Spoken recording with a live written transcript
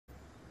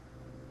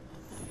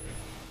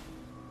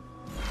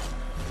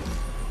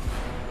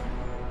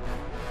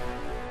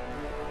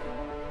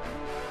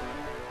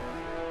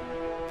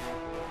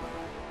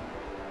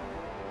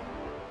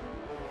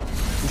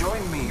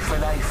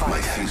My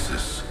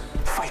thesis,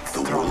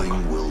 the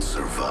willing will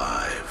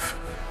survive.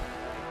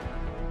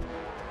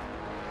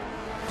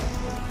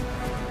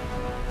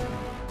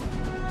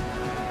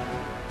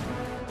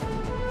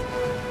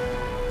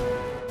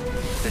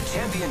 The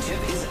championship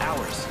is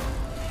ours.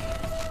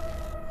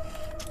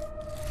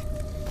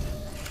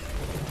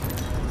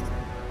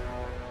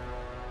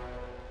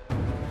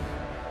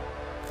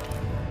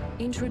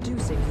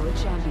 Introducing your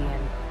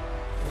champion.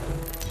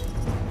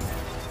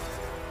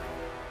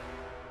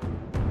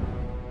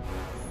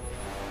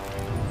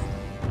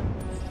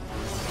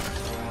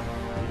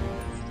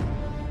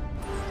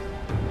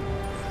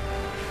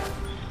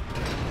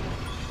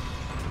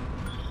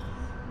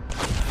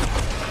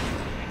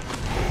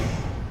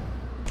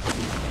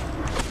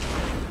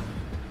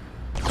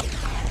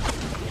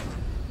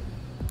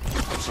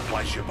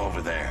 Supply ship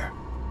over there.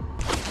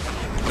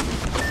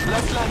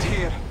 Let's land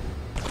here.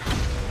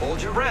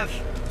 Hold your breath.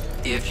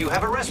 If you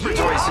have a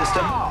respiratory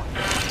system.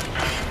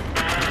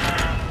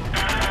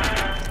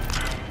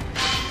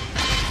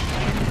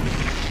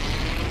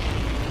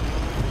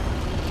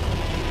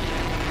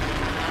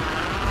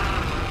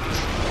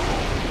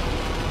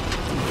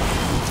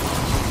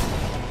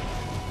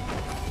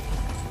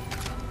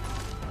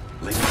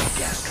 Leave the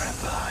gas trap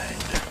behind.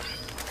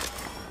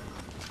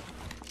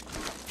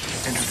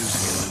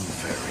 Introducing a new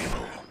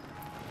variable.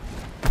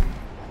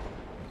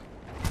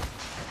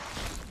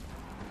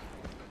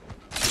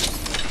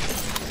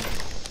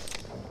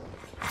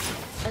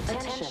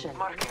 Attention.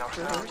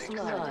 First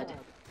blood.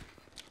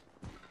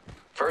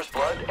 First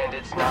blood, and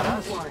it's not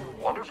us.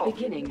 Wonderful.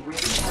 Beginning ring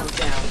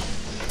countdown.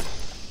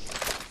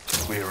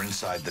 We are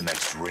inside the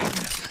next ring.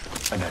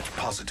 A net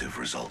positive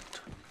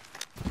result.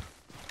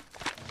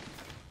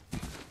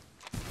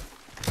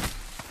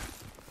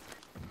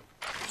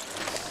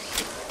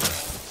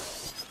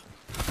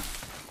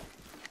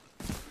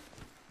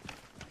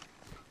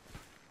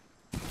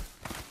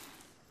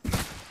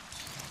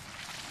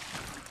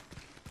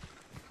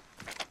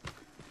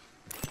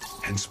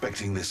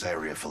 Inspecting this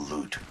area for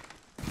loot.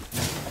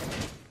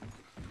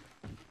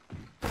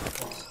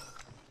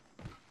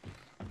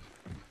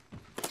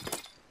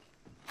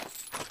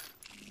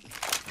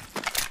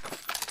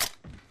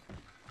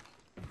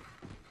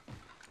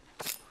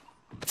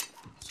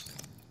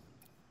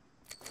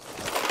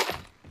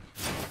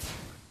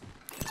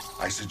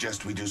 I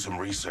suggest we do some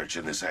research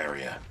in this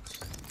area.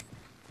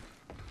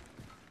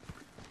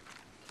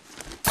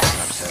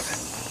 I'm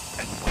set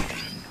and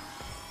waiting.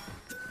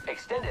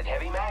 Extended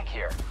heavy mag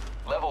here.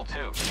 Level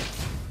 2.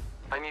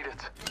 I need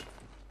it.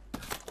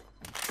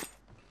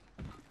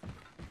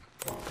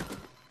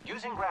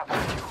 Using grapple.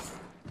 I'm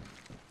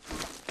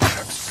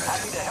set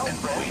Happy to help, and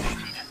friend.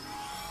 waiting.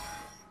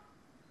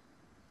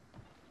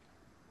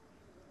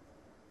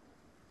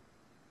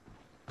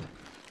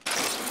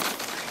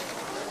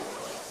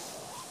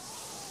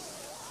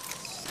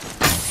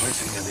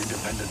 Placing an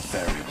independent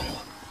variable.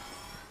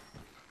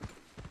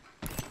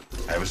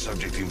 I have a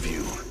subject in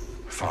view,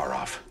 far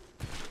off.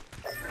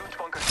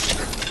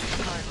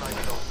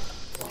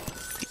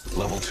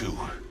 Level 2.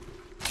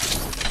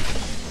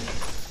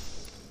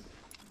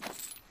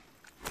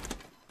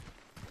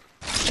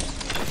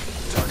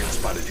 Target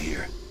spotted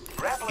here.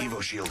 Grappling.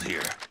 Evo shield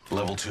here.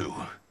 Level 2.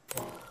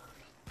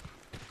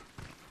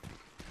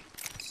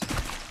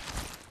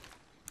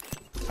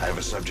 I have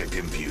a subject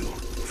in view,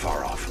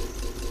 far off.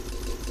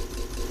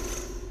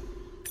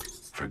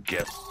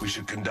 Forget. We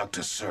should conduct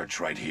a search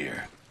right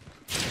here.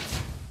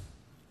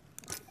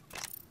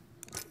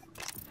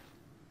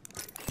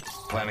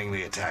 Planning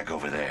the attack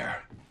over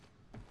there.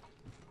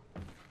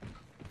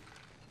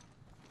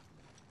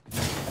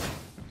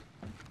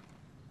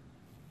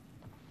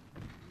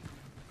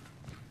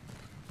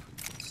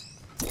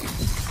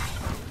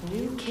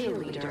 New kill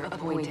leader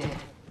appointed.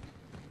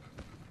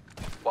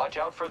 Watch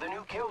out for the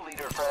new kill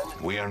leader,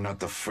 friend. We are not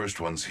the first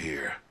ones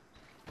here.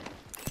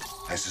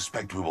 I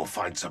suspect we will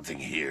find something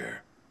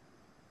here.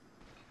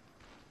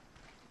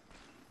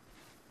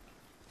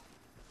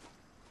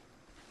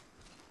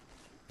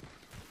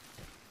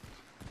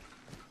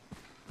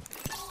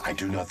 I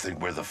do not think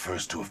we're the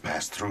first to have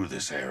passed through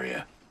this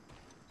area.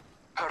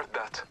 Heard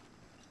that.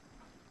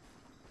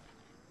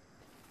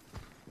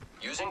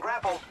 Using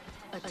grapple.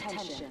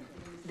 Attention.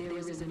 There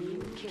is a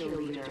new kill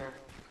leader.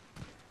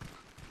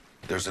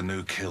 There's a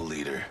new kill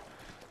leader.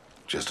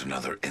 Just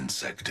another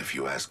insect, if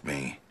you ask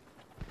me.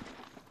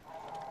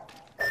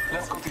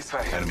 Let's go this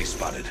way. Enemy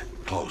spotted.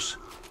 Close.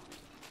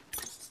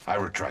 I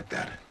retract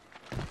that.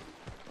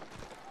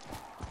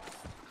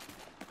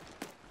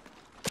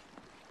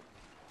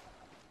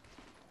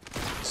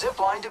 Zip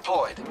line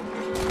deployed.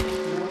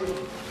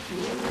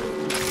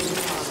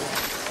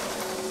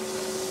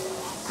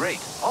 Great.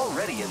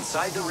 Already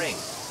inside the ring.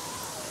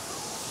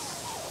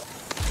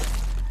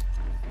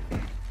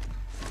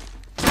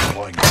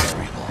 Deploying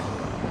variable.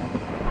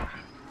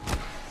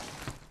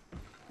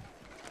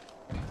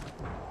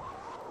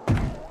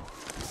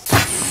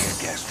 Leaving a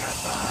gas trap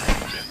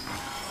behind.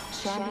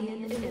 Champion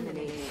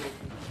eliminated.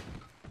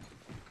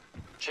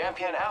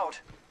 Champion out.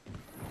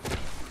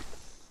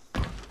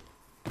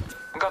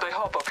 Gotta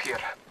hop up here.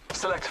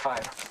 Select fire.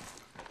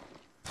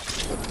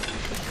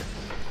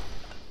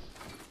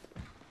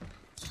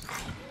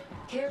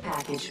 Care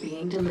package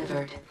being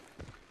delivered.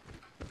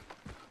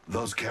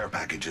 Those care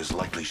packages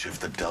likely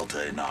shift the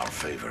Delta in our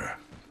favor.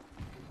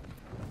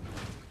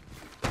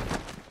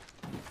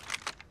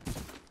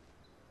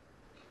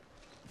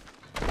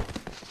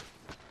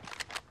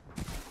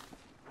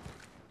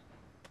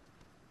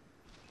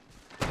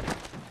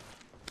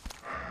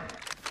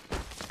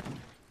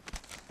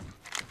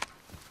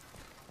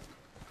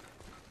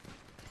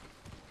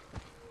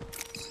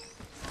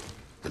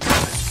 The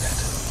trap is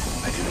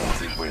set. I do not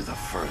think we're the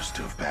first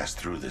to have passed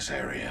through this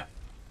area.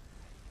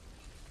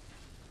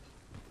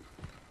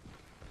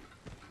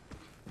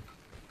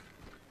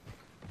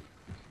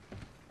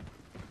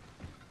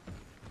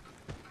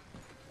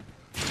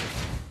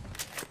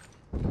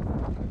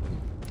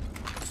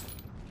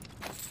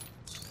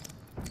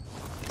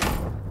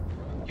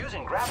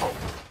 Using grapple.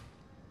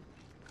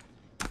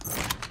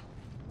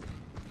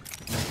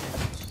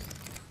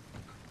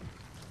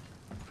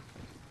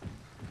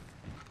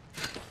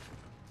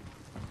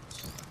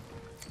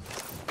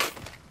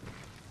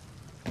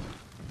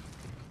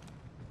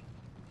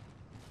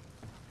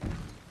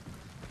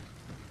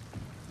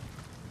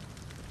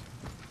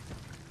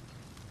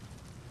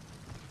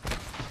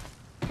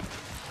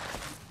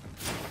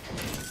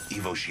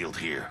 Evo shield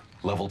here.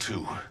 Level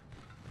 2.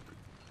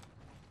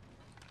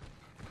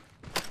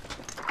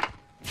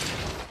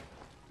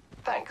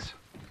 Thanks.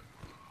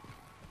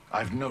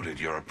 I've noted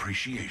your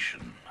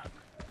appreciation.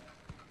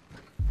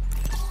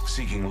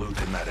 Seeking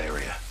loot in that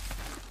area.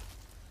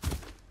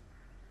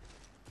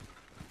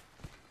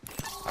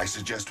 I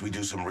suggest we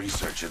do some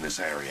research in this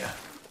area.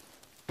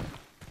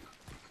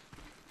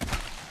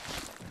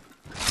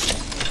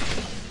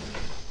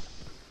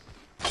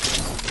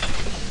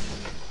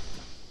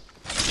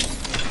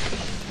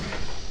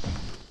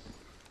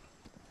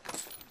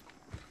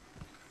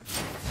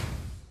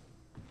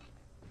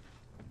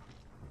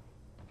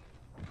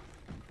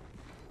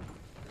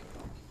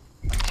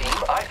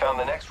 I found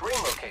the next ring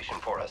location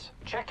for us.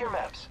 Check your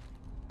maps.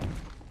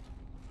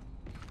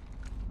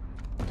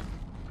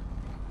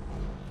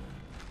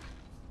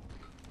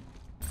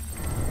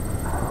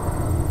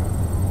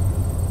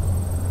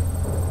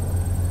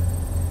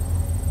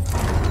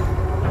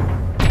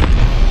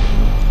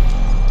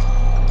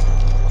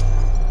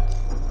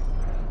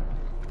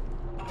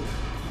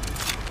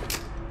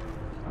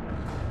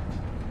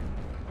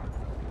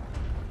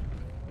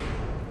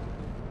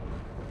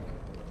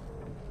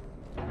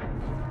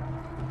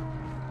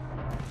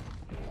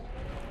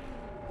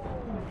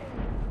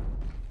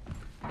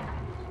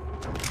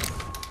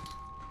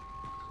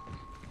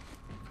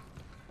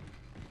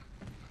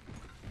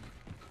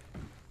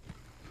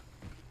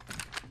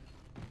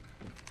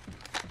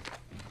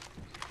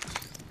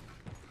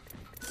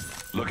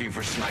 Looking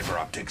for sniper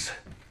optics.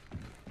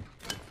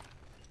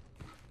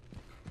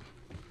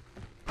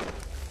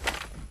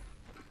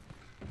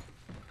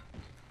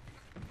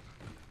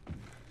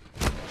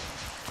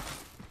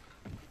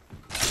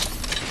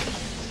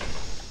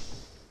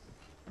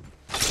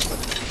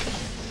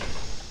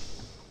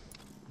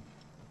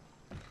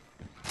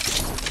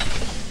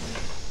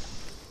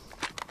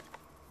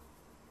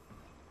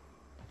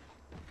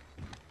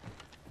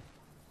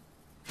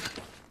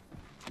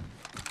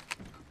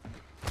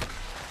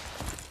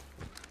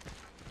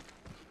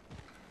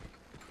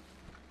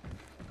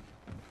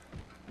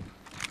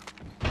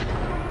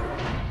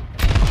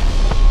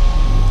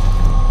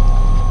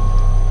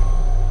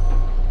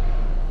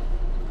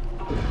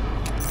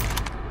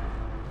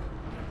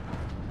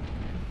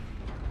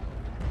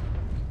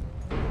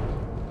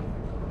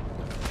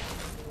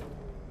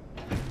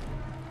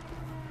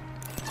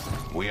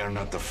 We are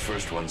not the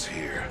first ones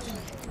here.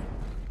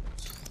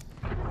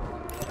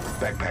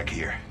 Backpack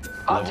here.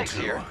 Optics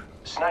Level 2. here.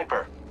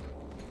 Sniper.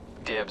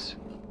 Dibs.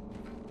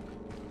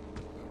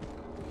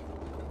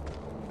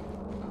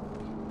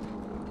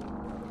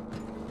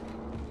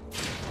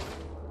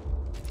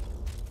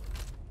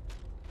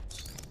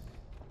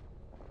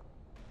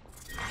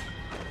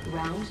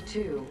 Round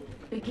 2.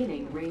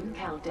 Beginning ring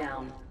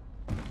countdown.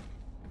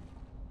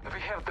 We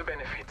have the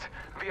benefit.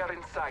 We are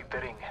inside the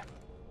ring.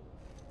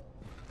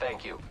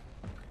 Thank you.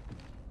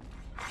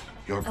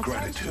 Your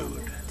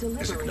gratitude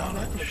is Delivering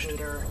acknowledged.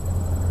 replicator.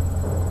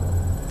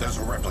 There's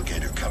a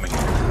replicator coming.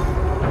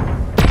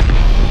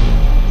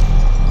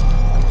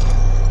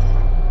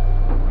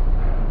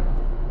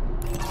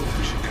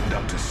 We should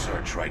conduct a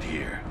search right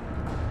here.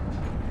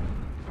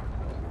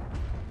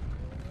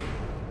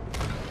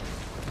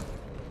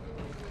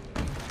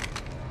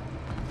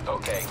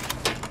 Okay.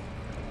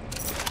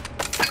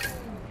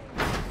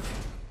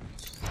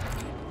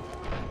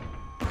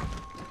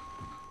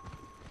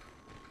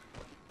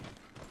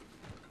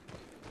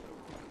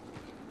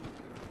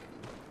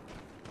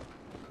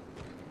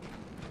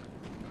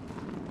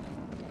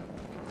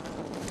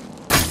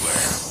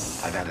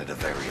 I've added a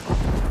variable.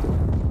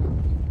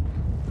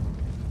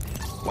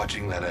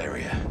 Watching that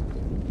area.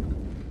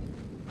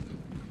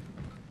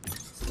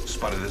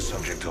 Spotted a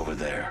subject over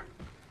there.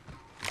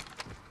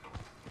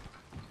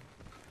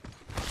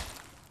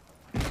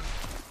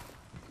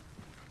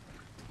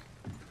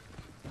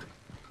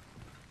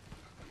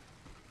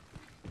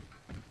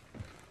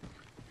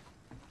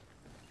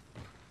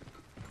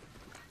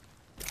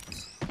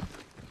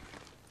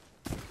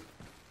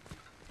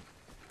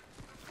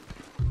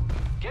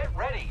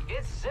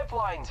 It's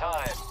zipline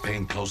time.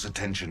 Paying close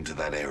attention to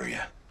that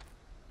area.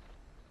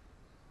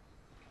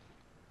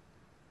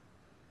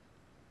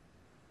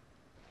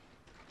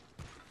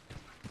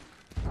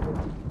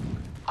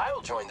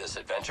 I'll join this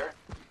adventure.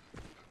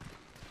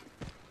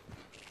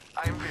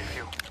 I'm with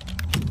you.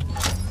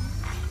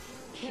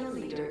 Kill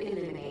leader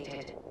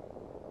eliminated.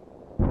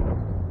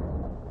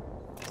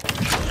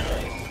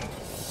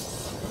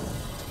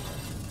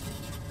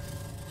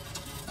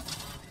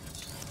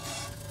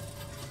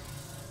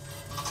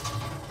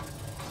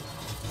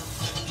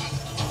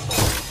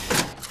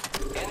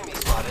 Enemy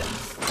spotted.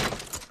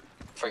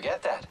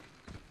 Forget that.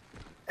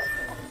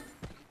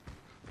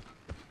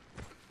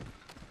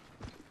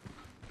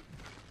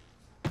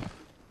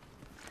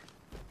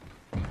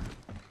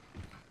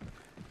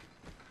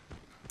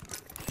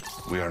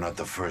 We are not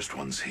the first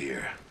ones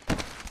here.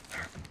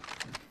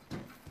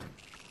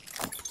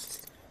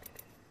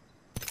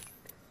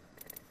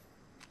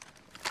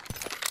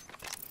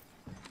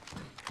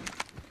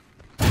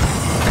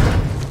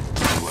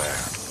 Beware.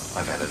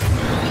 I've had it.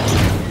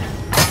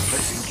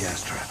 Placing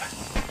gas trap.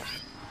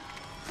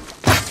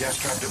 Gas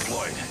trap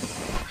deployed.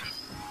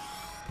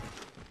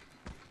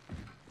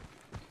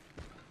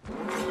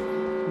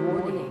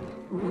 Warning.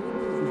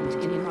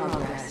 Movement in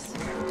progress.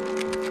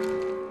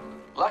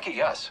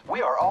 Lucky us,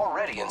 we are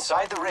already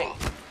inside the ring.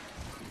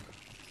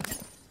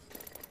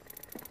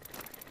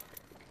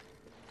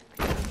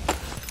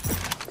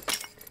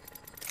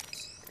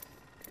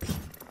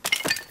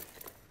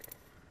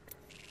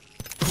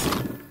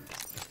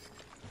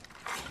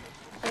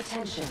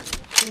 Attention.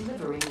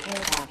 Delivering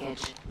care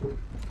package.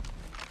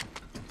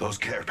 Those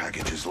care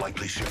packages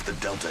likely shift the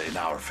delta in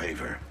our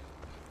favor.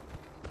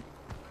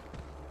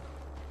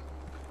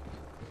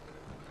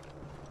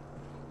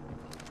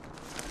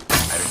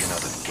 Adding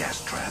another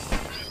gas trap.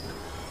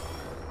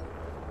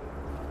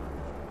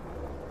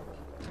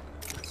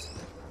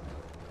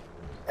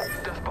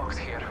 Death box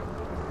here.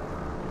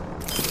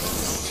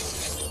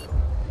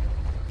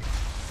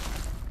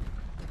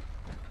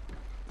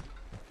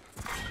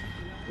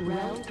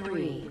 Round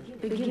 3.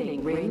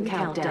 Beginning ring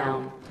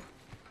countdown.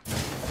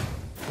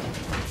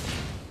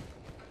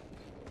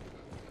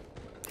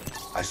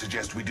 I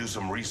suggest we do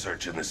some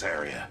research in this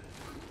area.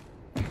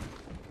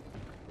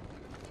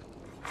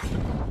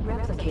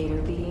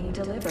 Replicator being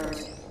delivered.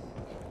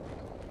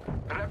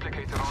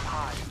 Replicator on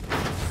high.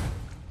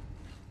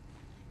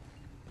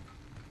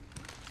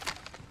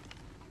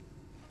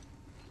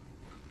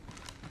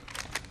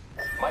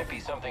 Might be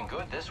something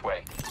good this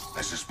way.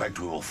 I suspect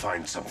we will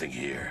find something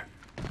here.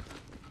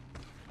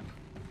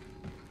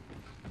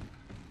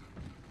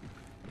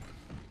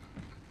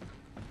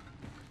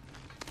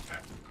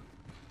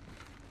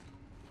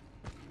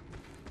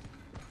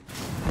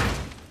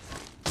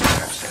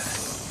 Set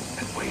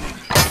and waiting.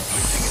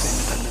 Placing an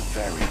independent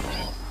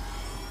variable.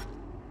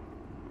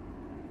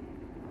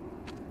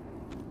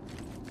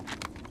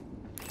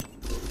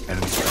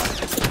 Enemy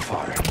spotted.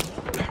 Fire.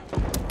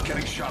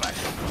 Getting shot at.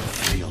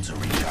 Shields are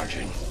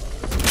recharging.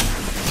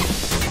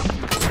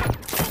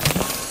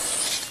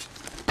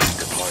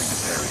 Deploying the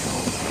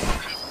variable.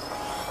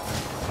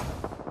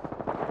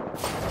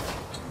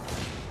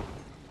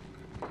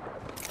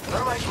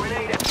 Thermite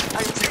grenade.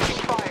 I'm taking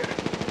fire.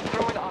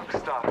 Throw an arc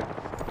star.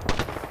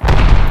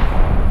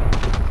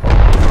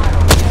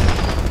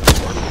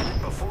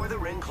 Before the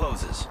ring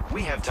closes,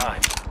 we have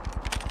time.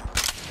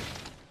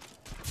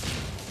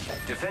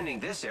 Defending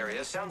this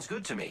area sounds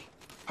good to me.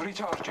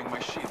 Recharging my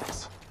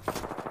shields.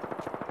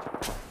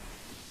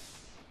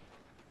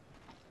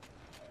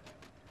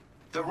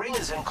 The ring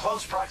is in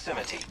close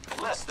proximity.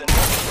 Less than...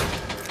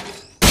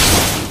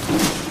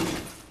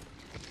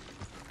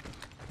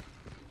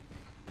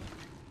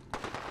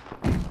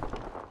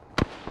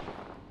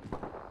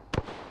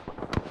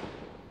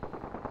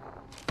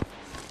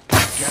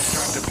 Gas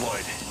trap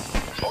deployed.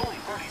 Only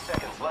 30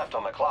 seconds left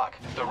on the clock.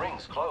 The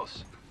ring's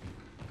close.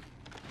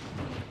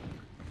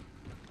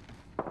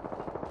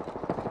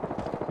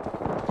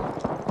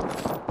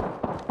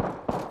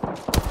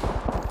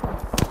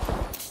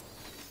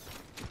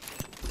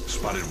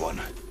 Spotted one.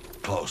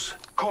 Close.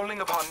 Calling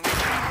upon me.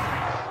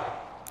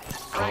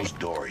 Closed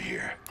door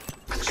here.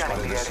 Scanning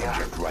Spotted the a area.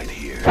 subject right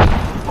here.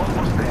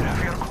 Almost there.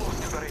 We are close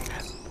to the ring.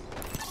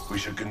 We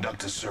should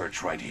conduct a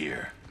search right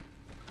here.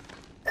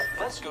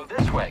 Let's go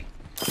this way.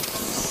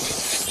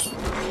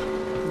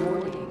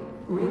 Warning.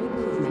 Ring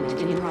movement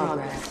in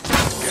progress.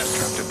 Gas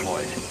trap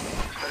deployed.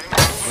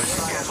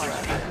 Placing gas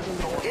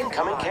trap.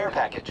 Incoming care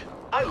package.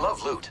 I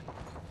love loot.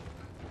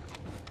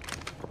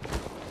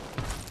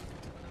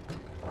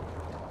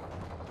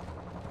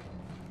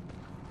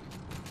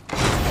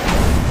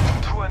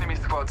 Two enemy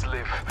squads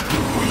live.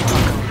 We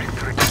welcome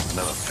victory.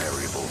 Another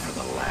variable for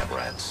the lab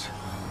rats.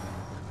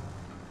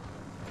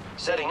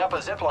 Setting up a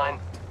zipline.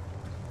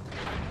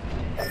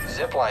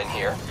 Zipline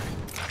here.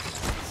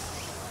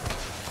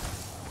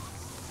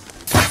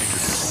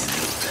 Introducing a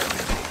new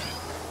variable.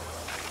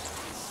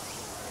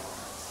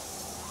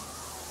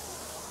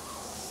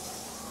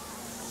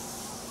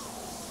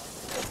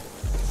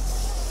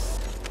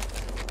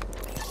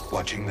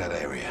 Watching that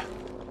area.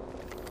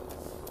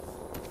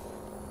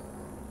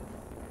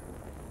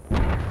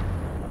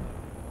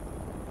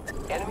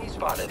 Enemy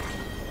spotted.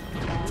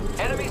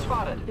 Enemy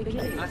spotted.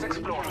 Beginning Let's ring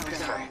explore this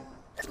countdown. way.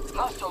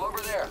 Hostile over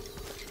there.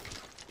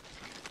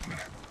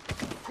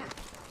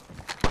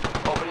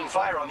 Opening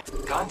fire on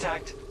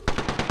contact.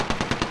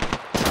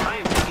 I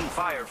am taking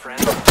fire, friend.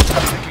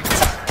 Taking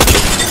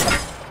fire.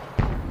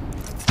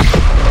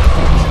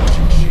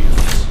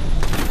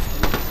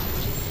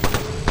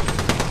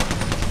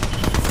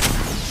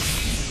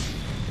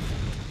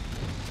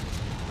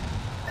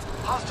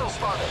 Hostile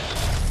spotted.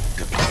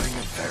 Deploying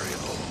a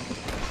variable.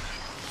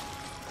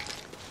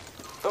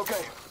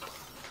 Okay.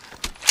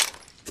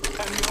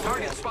 Enemy over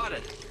Target here.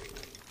 spotted.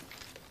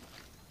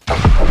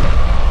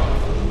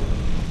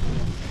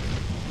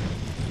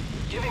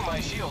 Giving my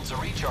shields a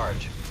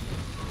recharge.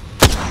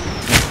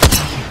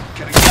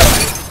 Getting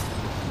shot.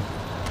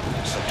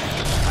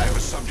 Subject. I have a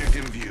subject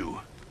in view.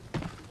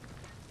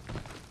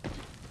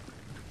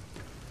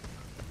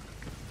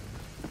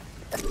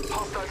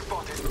 Hostile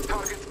spotted.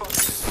 Target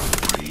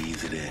spotted.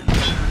 Breathe it in.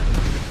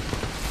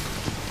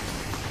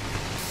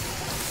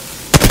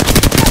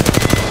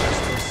 I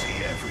still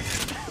see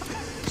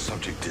everything.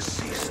 Subject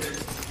deceased.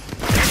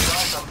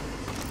 Awesome.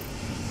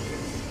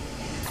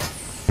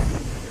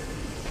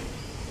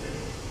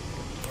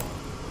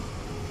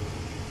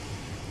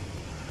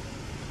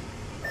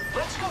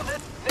 Let's go then.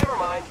 Never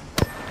mind.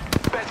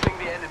 Battling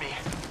the enemy.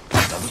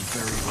 Another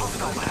variable to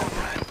the lab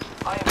rat.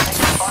 I am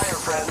taking fire,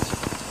 friends.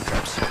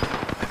 Trap set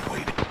and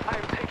waiting. I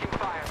am taking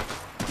fire.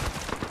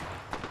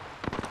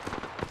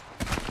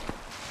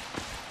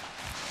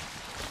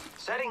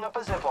 Setting up a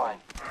zipline.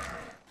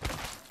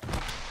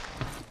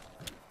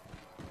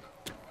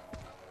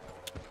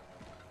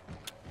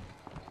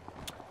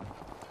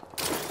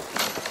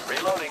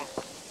 Reloading.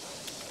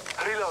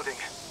 Reloading.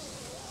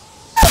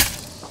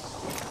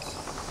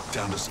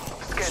 Down to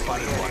Scanning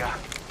spotted the one. area.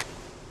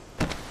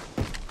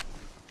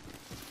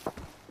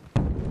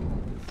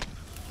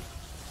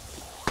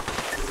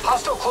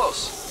 Hostile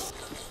close.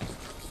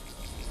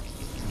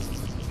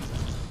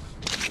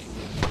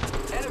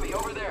 Enemy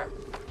over there.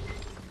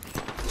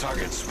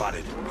 Target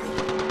spotted.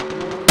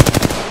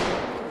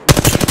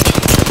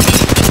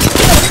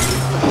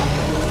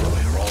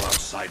 We're all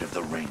outside of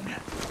the ring.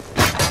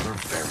 Another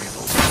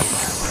variable to the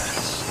lab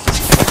rats.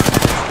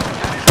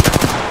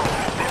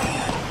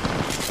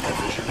 Our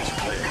vision is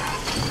clear.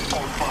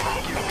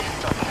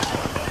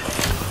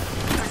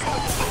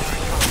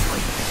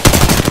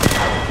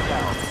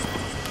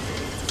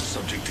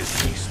 Subject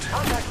deceased.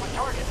 Contact with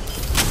target.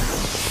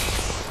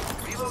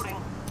 Reloading.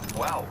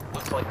 Wow,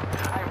 looks like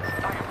I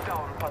am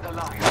down, but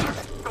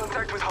alive.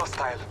 Contact with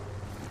hostile.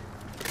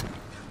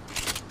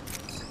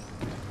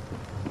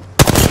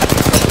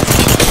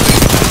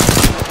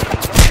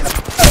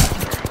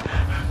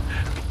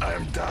 I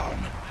am down.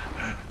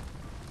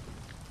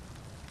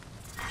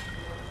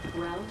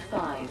 Round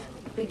 5.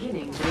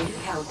 Beginning ring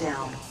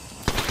countdown.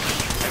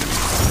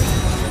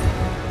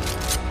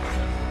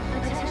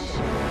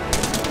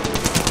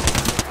 Attention.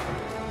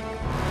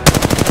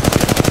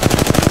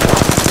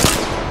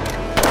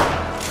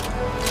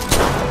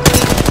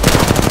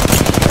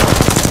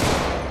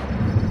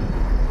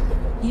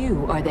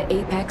 You are the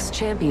Apex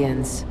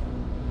Champions.